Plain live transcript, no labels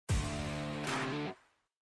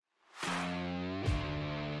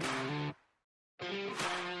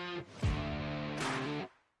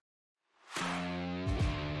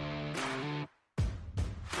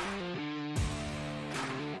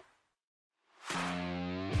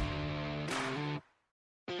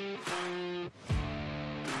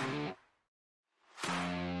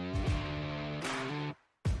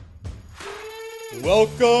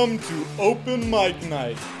Welcome to Open Mic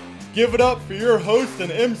Night. Give it up for your host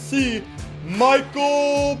and MC,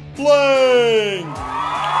 Michael Blank.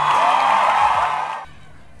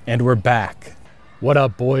 And we're back. What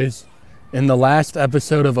up, boys? In the last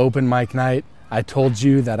episode of Open Mic Night, I told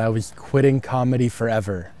you that I was quitting comedy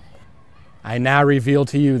forever. I now reveal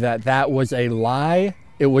to you that that was a lie.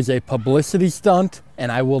 It was a publicity stunt,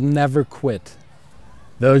 and I will never quit.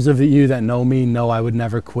 Those of you that know me know I would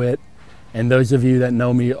never quit. And those of you that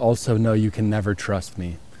know me also know you can never trust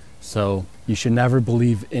me. So you should never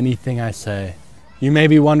believe anything I say. You may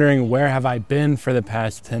be wondering, where have I been for the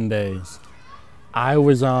past 10 days? I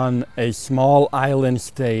was on a small island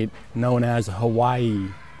state known as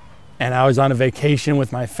Hawaii. And I was on a vacation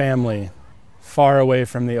with my family, far away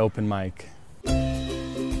from the open mic.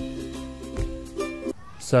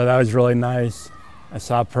 So that was really nice. I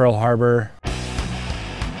saw Pearl Harbor.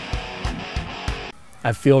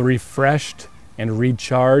 I feel refreshed and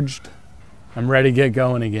recharged. I'm ready to get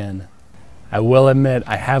going again. I will admit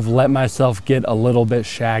I have let myself get a little bit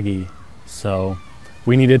shaggy, so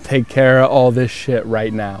we need to take care of all this shit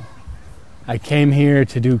right now. I came here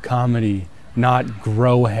to do comedy, not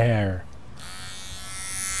grow hair.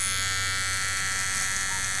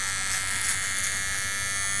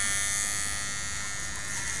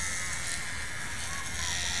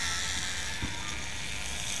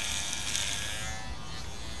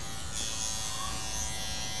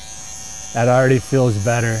 That already feels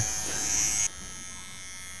better.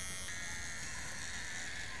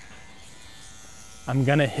 I'm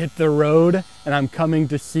gonna hit the road and I'm coming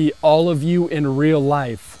to see all of you in real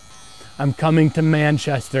life. I'm coming to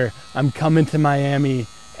Manchester, I'm coming to Miami,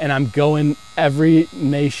 and I'm going every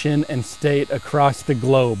nation and state across the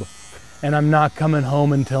globe. And I'm not coming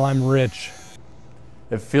home until I'm rich.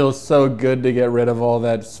 It feels so good to get rid of all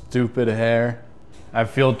that stupid hair. I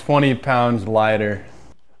feel 20 pounds lighter.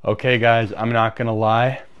 Okay guys, I'm not gonna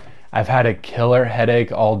lie. I've had a killer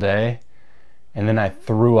headache all day, and then I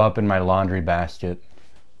threw up in my laundry basket.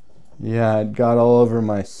 Yeah, it got all over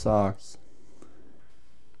my socks.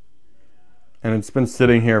 And it's been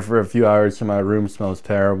sitting here for a few hours and my room smells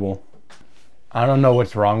terrible. I don't know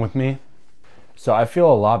what's wrong with me. So I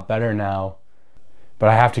feel a lot better now, but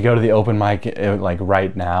I have to go to the open mic like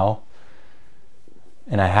right now.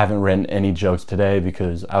 And I haven't written any jokes today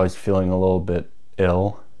because I was feeling a little bit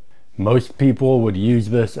ill. Most people would use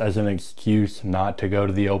this as an excuse not to go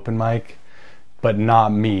to the open mic, but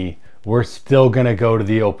not me. We're still gonna go to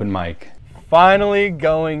the open mic. Finally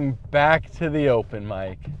going back to the open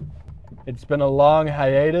mic. It's been a long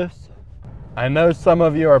hiatus. I know some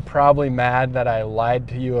of you are probably mad that I lied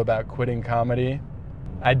to you about quitting comedy.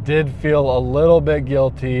 I did feel a little bit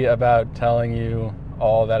guilty about telling you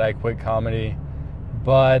all that I quit comedy,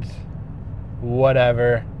 but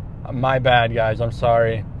whatever. My bad, guys, I'm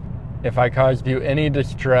sorry. If I caused you any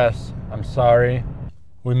distress, I'm sorry.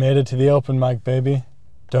 We made it to the open mic, baby.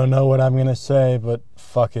 Don't know what I'm gonna say, but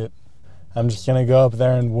fuck it. I'm just gonna go up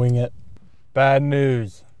there and wing it. Bad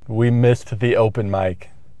news, we missed the open mic.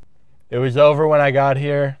 It was over when I got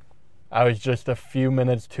here. I was just a few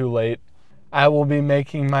minutes too late. I will be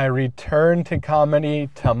making my return to comedy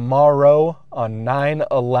tomorrow on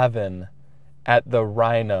 9/11 at the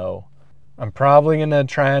Rino. I'm probably gonna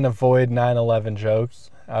try and avoid 9/11 jokes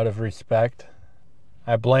out of respect.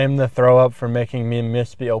 I blame the throw up for making me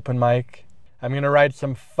miss the open mic. I'm gonna write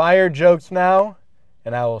some fire jokes now,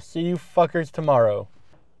 and I will see you fuckers tomorrow.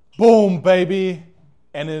 Boom, baby.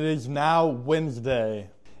 And it is now Wednesday.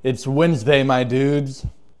 It's Wednesday, my dudes.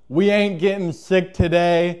 We ain't getting sick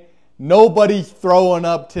today. Nobody's throwing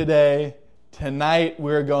up today. Tonight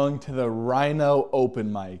we're going to the Rino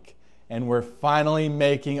open mic, and we're finally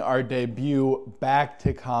making our debut back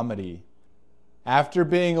to comedy. After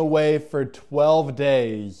being away for 12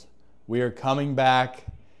 days, we are coming back,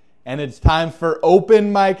 and it's time for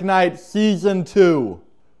Open Mic Night Season 2.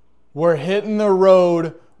 We're hitting the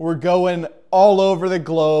road. We're going all over the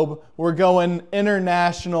globe. We're going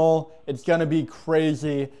international. It's gonna be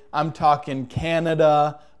crazy. I'm talking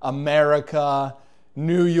Canada, America,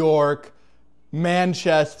 New York,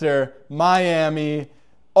 Manchester, Miami,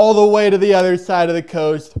 all the way to the other side of the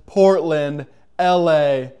coast, Portland,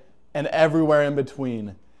 LA, and everywhere in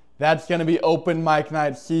between. That's gonna be Open Mic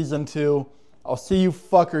Night Season 2. I'll see you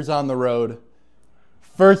fuckers on the road.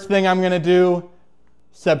 First thing I'm gonna do,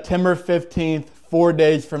 September 15th, 4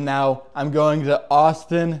 days from now, I'm going to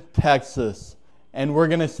Austin, Texas. And we're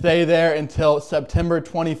gonna stay there until September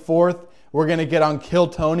 24th. We're gonna get on Kill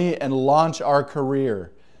Tony and launch our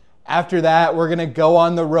career. After that, we're gonna go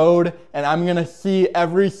on the road and I'm gonna see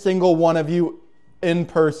every single one of you in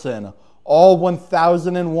person. All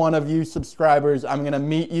 1,001 of you subscribers, I'm going to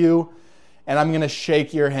meet you and I'm going to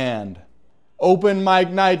shake your hand. Open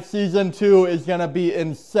Mic Night Season 2 is going to be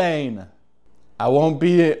insane. I won't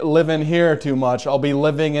be living here too much. I'll be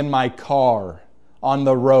living in my car on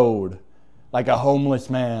the road like a homeless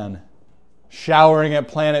man, showering at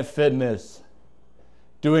Planet Fitness,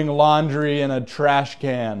 doing laundry in a trash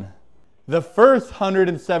can. The first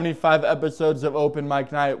 175 episodes of Open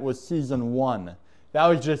Mic Night was Season 1. That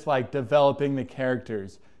was just like developing the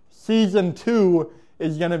characters. Season 2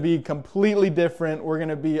 is going to be completely different. We're going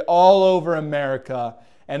to be all over America,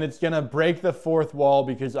 and it's going to break the fourth wall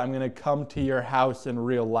because I'm going to come to your house in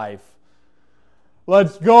real life.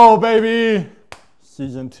 Let's go, baby!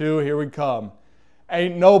 Season 2, here we come.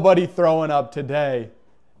 Ain't nobody throwing up today.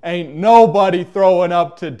 Ain't nobody throwing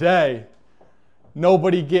up today.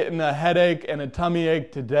 Nobody getting a headache and a tummy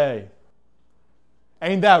ache today.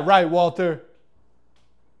 Ain't that right, Walter?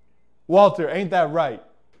 Walter, ain't that right?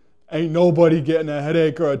 Ain't nobody getting a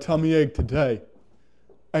headache or a tummy ache today.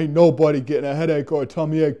 Ain't nobody getting a headache or a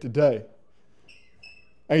tummy ache today.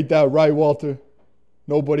 Ain't that right, Walter?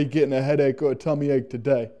 Nobody getting a headache or a tummy ache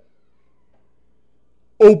today.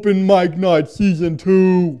 Open Mic Night Season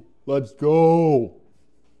 2. Let's go.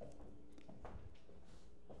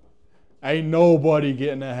 Ain't nobody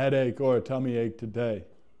getting a headache or a tummy ache today.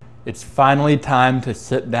 It's finally time to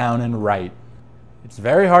sit down and write. It's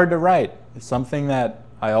very hard to write. It's something that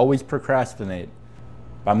I always procrastinate.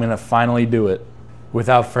 But I'm going to finally do it.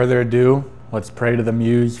 Without further ado, let's pray to the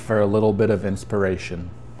Muse for a little bit of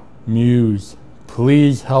inspiration. Muse,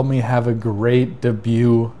 please help me have a great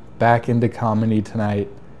debut back into comedy tonight.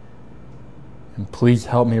 And please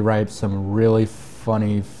help me write some really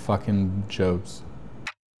funny fucking jokes.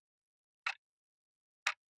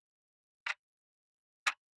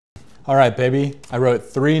 All right, baby. I wrote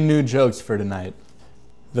 3 new jokes for tonight.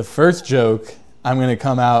 The first joke, I'm going to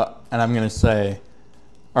come out and I'm going to say,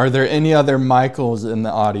 are there any other Michaels in the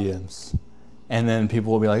audience? And then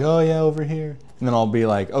people will be like, oh yeah, over here. And then I'll be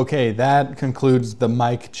like, okay, that concludes the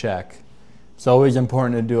mic check. It's always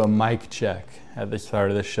important to do a mic check at the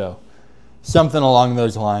start of the show. Something along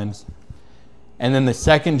those lines. And then the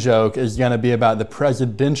second joke is going to be about the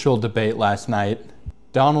presidential debate last night.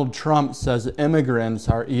 Donald Trump says immigrants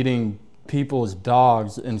are eating people's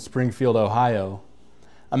dogs in Springfield, Ohio.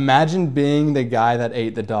 Imagine being the guy that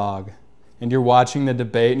ate the dog, and you're watching the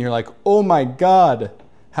debate and you're like, oh my God,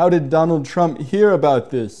 how did Donald Trump hear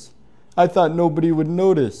about this? I thought nobody would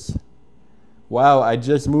notice. Wow, I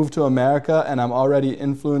just moved to America and I'm already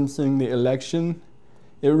influencing the election.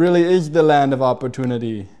 It really is the land of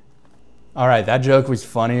opportunity. All right, that joke was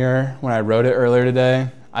funnier when I wrote it earlier today.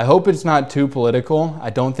 I hope it's not too political.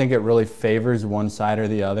 I don't think it really favors one side or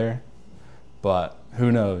the other, but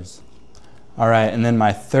who knows? All right, and then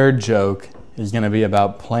my third joke is going to be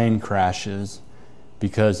about plane crashes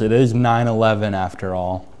because it is 9/11 after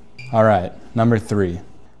all. All right, number 3.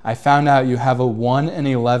 I found out you have a 1 in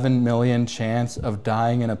 11 million chance of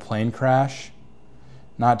dying in a plane crash.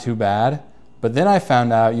 Not too bad. But then I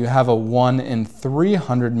found out you have a 1 in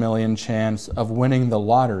 300 million chance of winning the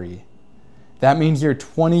lottery. That means you're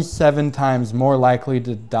 27 times more likely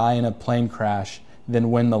to die in a plane crash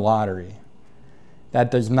than win the lottery. That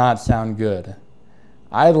does not sound good.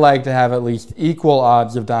 I'd like to have at least equal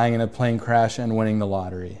odds of dying in a plane crash and winning the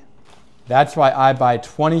lottery. That's why I buy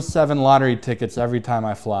 27 lottery tickets every time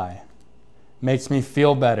I fly. Makes me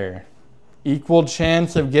feel better. Equal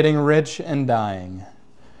chance of getting rich and dying.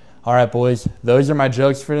 All right, boys, those are my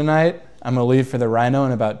jokes for tonight. I'm gonna leave for the Rhino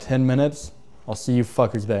in about 10 minutes. I'll see you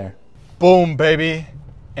fuckers there. Boom, baby.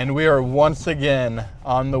 And we are once again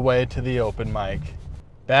on the way to the open mic.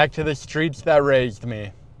 Back to the streets that raised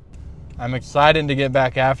me. I'm excited to get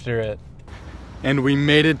back after it. And we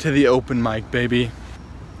made it to the open mic, baby.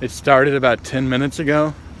 It started about 10 minutes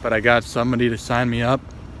ago, but I got somebody to sign me up.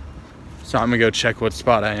 So I'm gonna go check what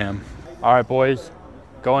spot I am. All right, boys,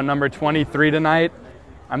 going number 23 tonight.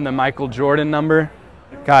 I'm the Michael Jordan number.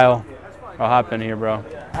 Kyle, I'll hop in here, bro.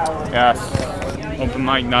 Yes, open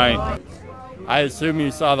mic night. I assume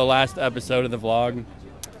you saw the last episode of the vlog.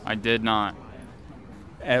 I did not.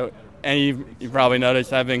 And you probably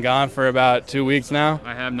noticed I've been gone for about 2 weeks now.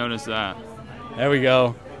 I have noticed that. There we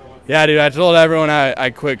go. Yeah, dude, I told everyone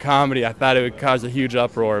I quit comedy. I thought it would cause a huge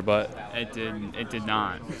uproar, but It did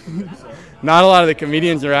not. not a lot of the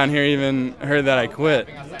comedians around here even heard that I quit.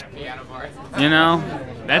 You know,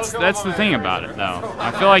 that's the thing about it, though.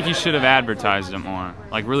 I feel like you should have advertised it more.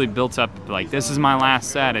 Like, really built up, like, this is my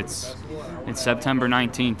last set. It's September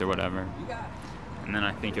 19th or whatever. And then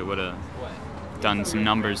I think it would have done some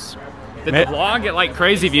numbers. Did the vlog get like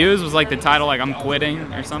crazy views? Was like the title like I'm quitting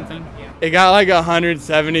or something? It got like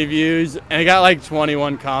 170 views and it got like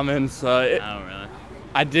 21 comments. Oh,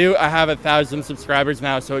 really? I have 1,000 subscribers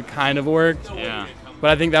now, so it kind of worked. Yeah. But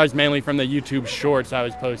I think that was mainly from the YouTube shorts I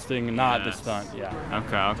was posting, not the stunt. Yeah.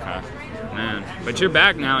 Okay. Man. But you're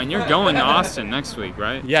back now and you're going to Austin next week,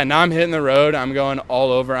 right? Yeah, now I'm hitting the road. I'm going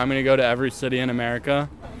all over. I'm going to go to every city in America.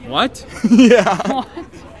 What? Yeah. What?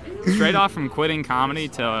 Straight off from quitting comedy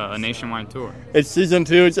to a nationwide tour. It's season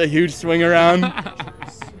 2. It's a huge swing around.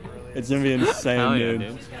 It's going to be insane, Hell yeah,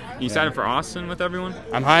 dude. You excited for Austin with everyone?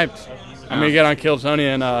 I'm hyped. I'm going to get on Kill Tony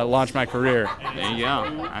and launch my career. There you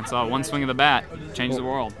go. That's all. One swing of the bat. Change the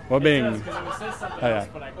world. What being? Oh, yeah.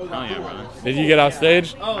 Hell yeah, brother. Did you get off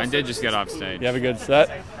stage? I did just get off stage. You have a good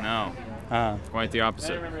set? No. Quite the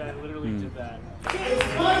opposite.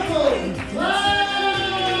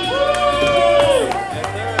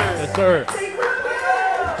 Yes, sir.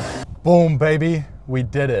 Boom, baby. We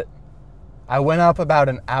did it. I went up about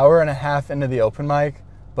an hour and a half into the open mic,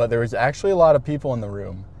 but there was actually a lot of people in the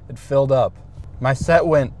room. It filled up. My set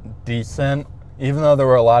went decent. Even though there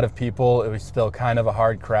were a lot of people, it was still kind of a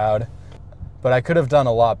hard crowd. But I could have done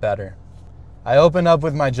a lot better. I opened up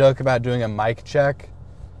with my joke about doing a mic check.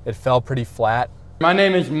 It fell pretty flat. My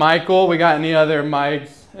name is Michael. We got any other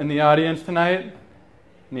mics in the audience tonight?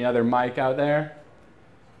 Any other mic out there?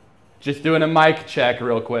 Just doing a mic check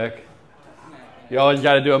real quick. You always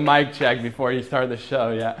got to do a mic check before you start the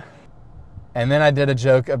show, yeah. And then I did a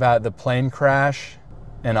joke about the plane crash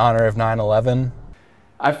in honor of 9/11.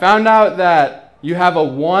 I found out that you have a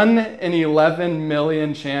 1 in 11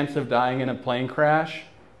 million chance of dying in a plane crash.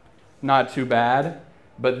 Not too bad.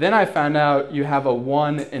 But then I found out you have a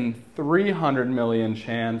 1 in 300 million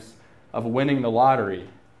chance of winning the lottery.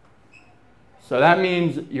 So that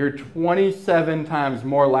means you're 27 times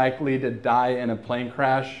more likely to die in a plane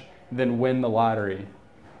crash than win the lottery.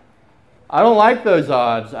 I don't like those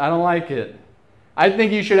odds. I don't like it. I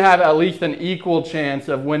think you should have at least an equal chance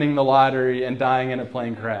of winning the lottery and dying in a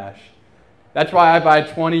plane crash. That's why I buy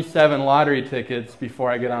 27 lottery tickets before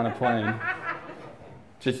I get on a plane.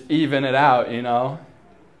 Just even it out, you know?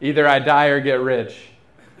 Either I die or get rich.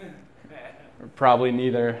 Or probably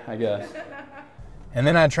neither, I guess. And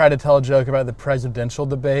then I tried to tell a joke about the presidential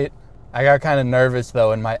debate. I got kind of nervous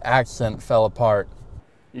though and my accent fell apart.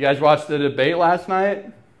 You guys watched the debate last night?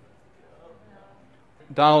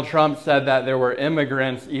 Donald Trump said that there were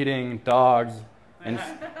immigrants eating dogs in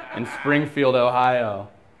Springfield, Ohio.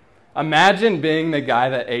 Imagine being the guy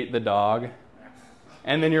that ate the dog,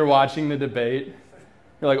 and then you're watching the debate.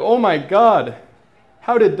 You're like, oh my God,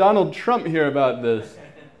 how did Donald Trump hear about this?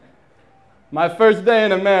 My first day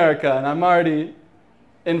in America, and I'm already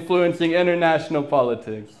influencing international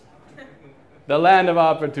politics. The land of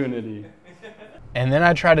opportunity. And then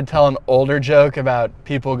I tried to tell an older joke about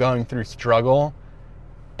people going through struggle.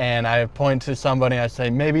 And I point to somebody, I say,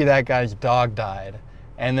 maybe that guy's dog died.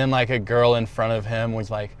 And then like a girl in front of him was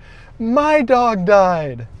like, my dog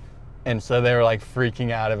died. And so they were like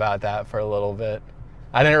freaking out about that for a little bit.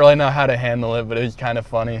 I didn't really know how to handle it, but it was kind of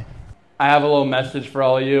funny. I have a little message for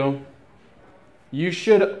all of you. You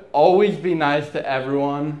should always be nice to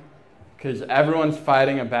everyone because everyone's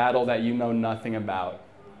fighting a battle that you know nothing about.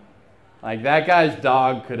 Like that guy's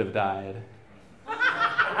dog could have died.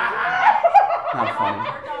 Not funny.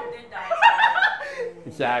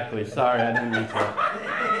 Exactly. Sorry, I didn't mean to.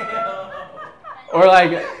 Or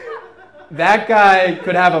like, that guy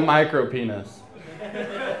could have a micro penis.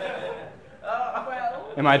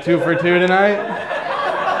 Am I 2 for 2 tonight?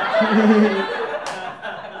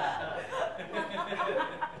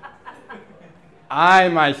 I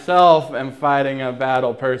myself am fighting a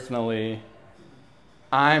battle personally.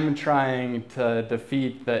 I'm trying to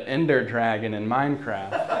defeat the Ender Dragon in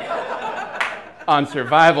Minecraft on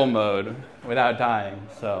survival mode without dying.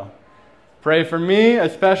 So pray for me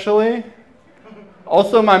especially.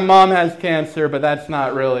 Also, my mom has cancer, but that's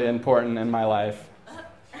not really important in my life.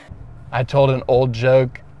 I told an old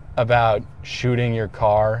joke about shooting your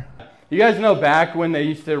car. You guys know back when they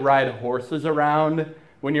used to ride horses around,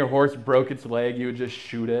 when your horse broke its leg, you would just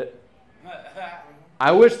shoot it?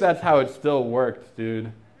 I wish that's how it still worked,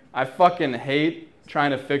 dude. I fucking hate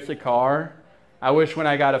trying to fix a car. I wish when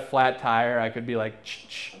I got a flat tire, I could be like,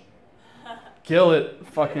 ch-ch. Kill it,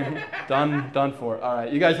 fucking done for. All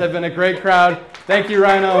right, you guys have been a great crowd. Thank you,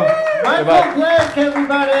 Rino. Michael Blank,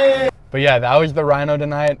 everybody. But yeah, that was the Rino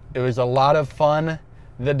tonight. It was a lot of fun.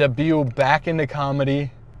 The debut back into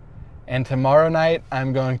comedy. And tomorrow night,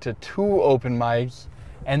 I'm going to 2 open mics.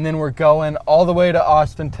 And then we're going all the way to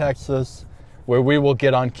Austin, Texas, where we will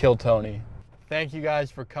get on Kill Tony. Thank you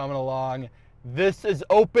guys for coming along. This is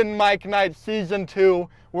Open Mic Night Season 2.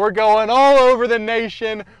 We're going all over the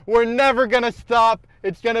nation. We're never gonna stop.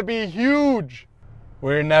 It's gonna be huge.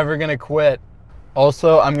 We're never gonna quit.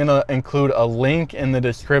 Also, I'm gonna include a link in the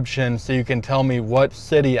description so you can tell me what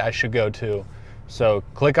city I should go to. So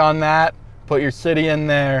click on that, put your city in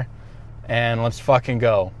there, and let's fucking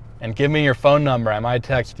go. And give me your phone number. I might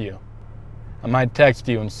text you. I might text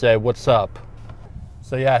you and say, what's up?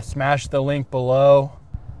 So yeah, smash the link below.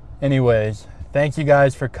 Anyways, thank you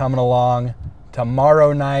guys for coming along.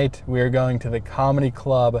 Tomorrow night, we are going to the Comedy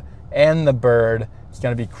Club and the Bird. It's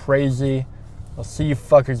gonna be crazy. I'll see you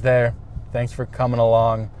fuckers there. Thanks for coming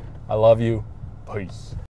along. I love you. Peace.